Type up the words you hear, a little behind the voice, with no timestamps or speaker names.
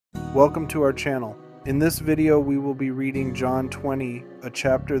Welcome to our channel. In this video we will be reading John 20, a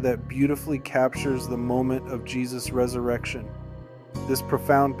chapter that beautifully captures the moment of Jesus' resurrection. This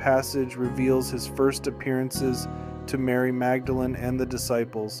profound passage reveals his first appearances to Mary Magdalene and the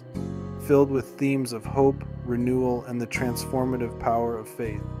disciples, filled with themes of hope, renewal, and the transformative power of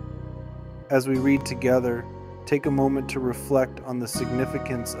faith. As we read together, take a moment to reflect on the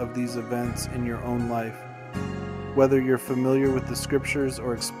significance of these events in your own life. Whether you're familiar with the scriptures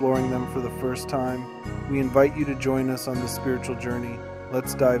or exploring them for the first time, we invite you to join us on this spiritual journey.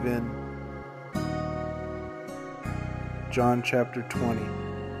 Let's dive in. John chapter 20.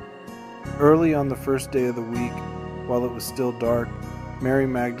 Early on the first day of the week, while it was still dark, Mary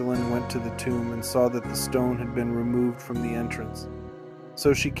Magdalene went to the tomb and saw that the stone had been removed from the entrance.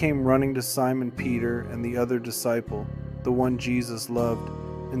 So she came running to Simon Peter and the other disciple, the one Jesus loved,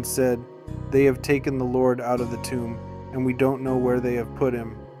 and said, "They have taken the Lord out of the tomb, and we don't know where they have put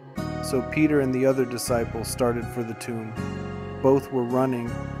him." So Peter and the other disciple started for the tomb. Both were running,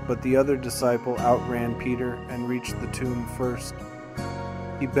 but the other disciple outran Peter and reached the tomb first.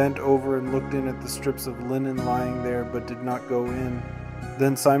 He bent over and looked in at the strips of linen lying there, but did not go in.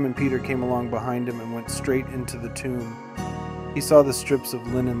 Then Simon Peter came along behind him and went straight into the tomb. He saw the strips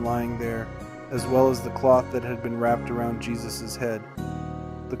of linen lying there, as well as the cloth that had been wrapped around Jesus' head.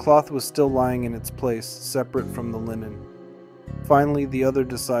 The cloth was still lying in its place, separate from the linen. Finally, the other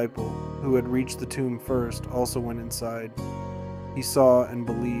disciple, who had reached the tomb first, also went inside. He saw and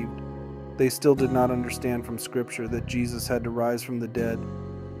believed. They still did not understand from Scripture that Jesus had to rise from the dead.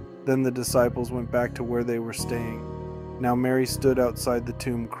 Then the disciples went back to where they were staying. Now Mary stood outside the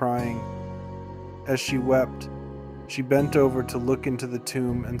tomb crying. As she wept, she bent over to look into the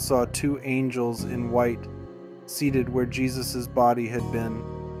tomb and saw two angels in white, seated where Jesus' body had been,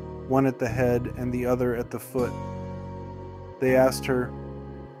 one at the head and the other at the foot. They asked her,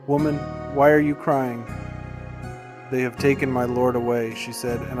 "Woman, why are you crying?" "They have taken my Lord away," she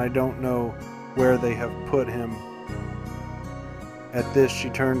said, "and I don't know where they have put him." At this she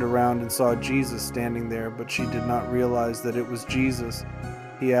turned around and saw Jesus standing there, but she did not realize that it was Jesus.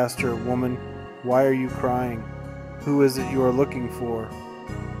 He asked her, "Woman, why are you crying? Who is it you are looking for?"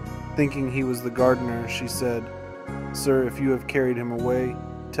 Thinking he was the gardener, she said, "Sir, if you have carried him away,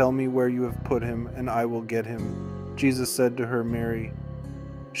 tell me where you have put him, and I will get him." Jesus said to her, "Mary."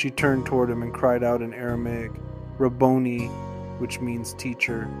 She turned toward him and cried out in Aramaic, "Rabboni," which means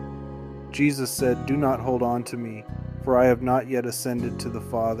teacher. Jesus said, "Do not hold on to me, for I have not yet ascended to the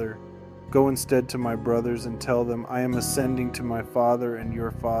Father. Go instead to my brothers and tell them, I am ascending to my Father and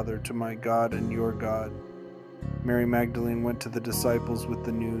your Father, to my God and your God." Mary Magdalene went to the disciples with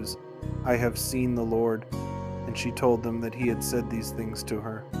the news, "I have seen the Lord," and she told them that he had said these things to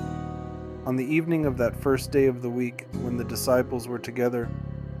her. On the evening of that first day of the week, when the disciples were together,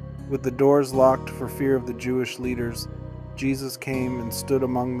 with the doors locked for fear of the Jewish leaders, Jesus came and stood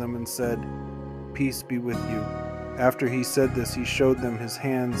among them and said, "Peace be with you." After he said this, he showed them his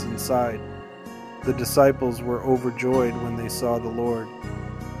hands and side. The disciples were overjoyed when they saw the Lord.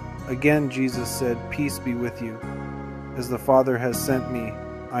 Again Jesus said, "Peace be with you. As the Father has sent me,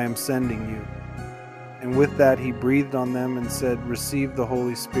 I am sending you." And with that he breathed on them and said, "Receive the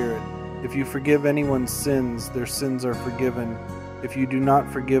Holy Spirit. If you forgive anyone's sins, their sins are forgiven. If you do not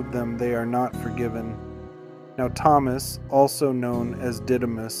forgive them, they are not forgiven." Now Thomas, also known as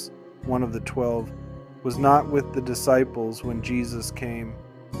Didymus, one of the 12, was not with the disciples when Jesus came.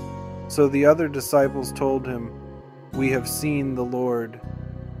 So the other disciples told him, "We have seen the Lord."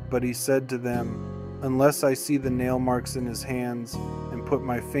 But he said to them, "Unless I see the nail marks in his hands, and put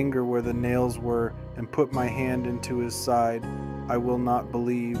my finger where the nails were, and put my hand into his side, I will not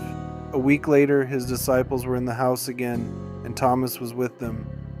believe." A week later, his disciples were in the house again, and Thomas was with them.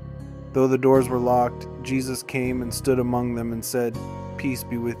 Though the doors were locked, Jesus came and stood among them and said, "Peace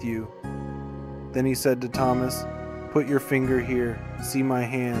be with you." Then he said to Thomas, "Put your finger here, see my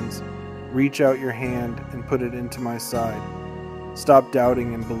hands. Reach out your hand and put it into my side. Stop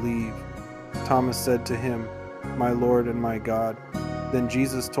doubting and believe." Thomas said to him, "My Lord and my God." Then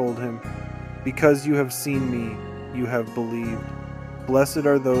Jesus told him, "Because you have seen me, you have believed. Blessed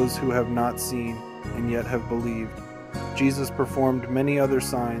are those who have not seen and yet have believed." Jesus performed many other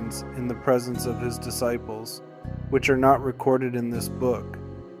signs in the presence of his disciples, which are not recorded in this book.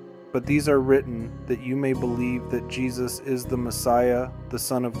 But these are written that you may believe that Jesus is the Messiah, the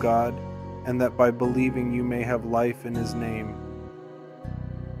Son of God, and that by believing you may have life in his name.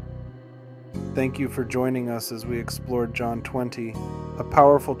 Thank you for joining us as we explored John 20, a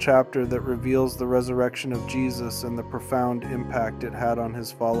powerful chapter that reveals the resurrection of Jesus and the profound impact it had on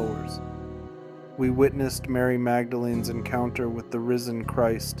his followers. we witnessed Mary Magdalene's encounter with the risen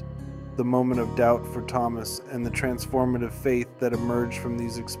Christ, the moment of doubt for Thomas, and the transformative faith that emerged from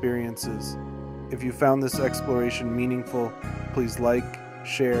these experiences. If you found this exploration meaningful, please like,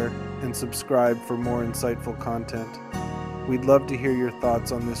 share, and subscribe for more insightful content. We'd love to hear your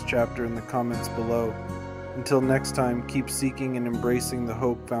thoughts on this chapter in the comments below. Until next time, keep seeking and embracing the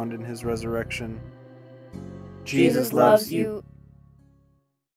hope found in his resurrection. Jesus loves you.